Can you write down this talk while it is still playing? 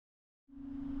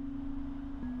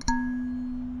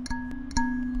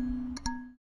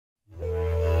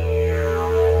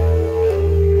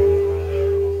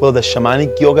Well, the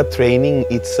shamanic yoga training,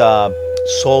 it's a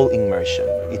soul immersion.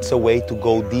 It's a way to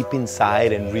go deep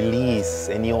inside and release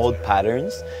any old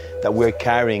patterns that we're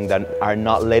carrying that are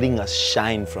not letting us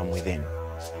shine from within.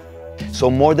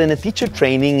 So more than a teacher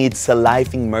training, it's a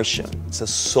life immersion. It's a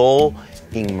soul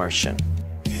immersion.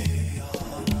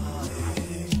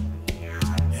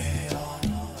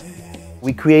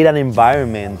 We create an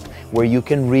environment where you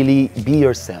can really be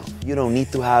yourself. You don't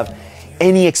need to have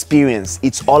any experience.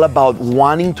 It's all about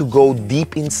wanting to go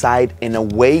deep inside and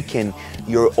awaken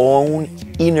your own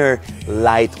inner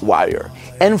light warrior.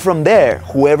 And from there,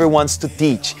 whoever wants to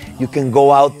teach, you can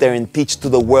go out there and teach to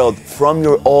the world from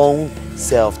your own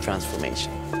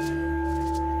self-transformation.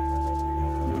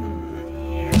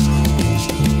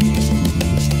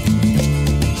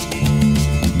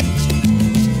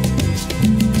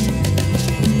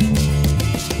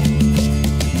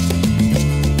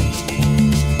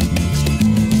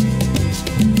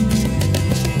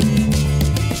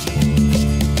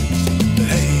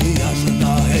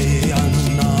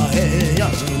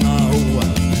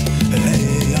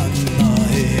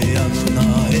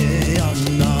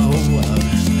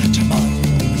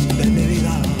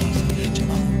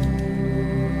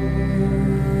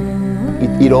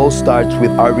 It all starts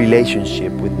with our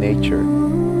relationship with nature,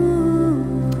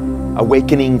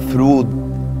 awakening through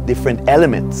different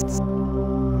elements.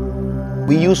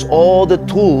 We use all the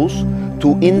tools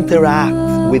to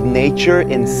interact with nature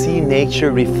and see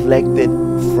nature reflected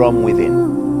from within.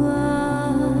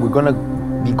 We're going to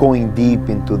be going deep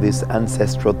into these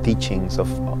ancestral teachings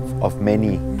of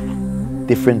many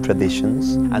different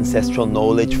traditions, ancestral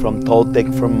knowledge from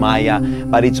Toltec, from Maya,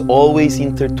 but it's always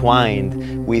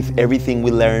intertwined with everything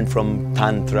we learn from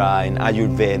Tantra and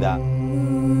Ayurveda.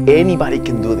 Anybody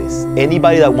can do this.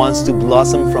 Anybody that wants to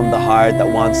blossom from the heart, that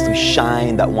wants to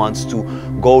shine, that wants to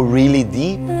go really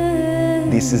deep,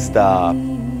 this is the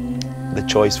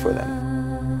choice for them.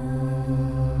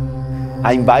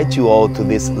 I invite you all to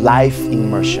this life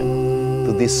immersion,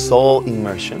 to this soul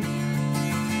immersion.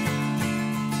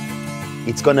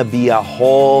 It's going to be a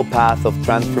whole path of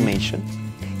transformation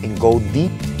and go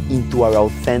deep into our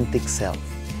authentic self,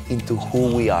 into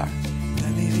who we are.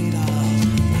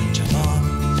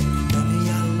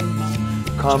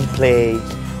 Come play,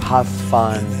 have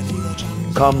fun,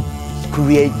 come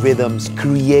create rhythms,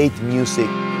 create music.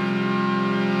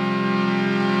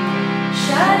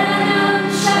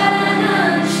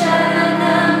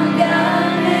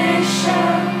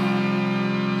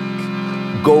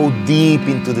 Go deep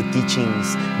into the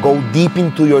teachings, go deep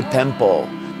into your temple,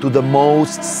 to the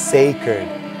most sacred,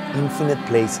 infinite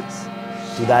places,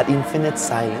 to that infinite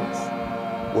silence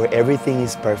where everything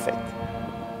is perfect,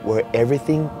 where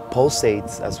everything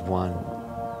pulsates as one,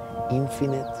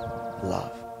 infinite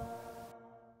love.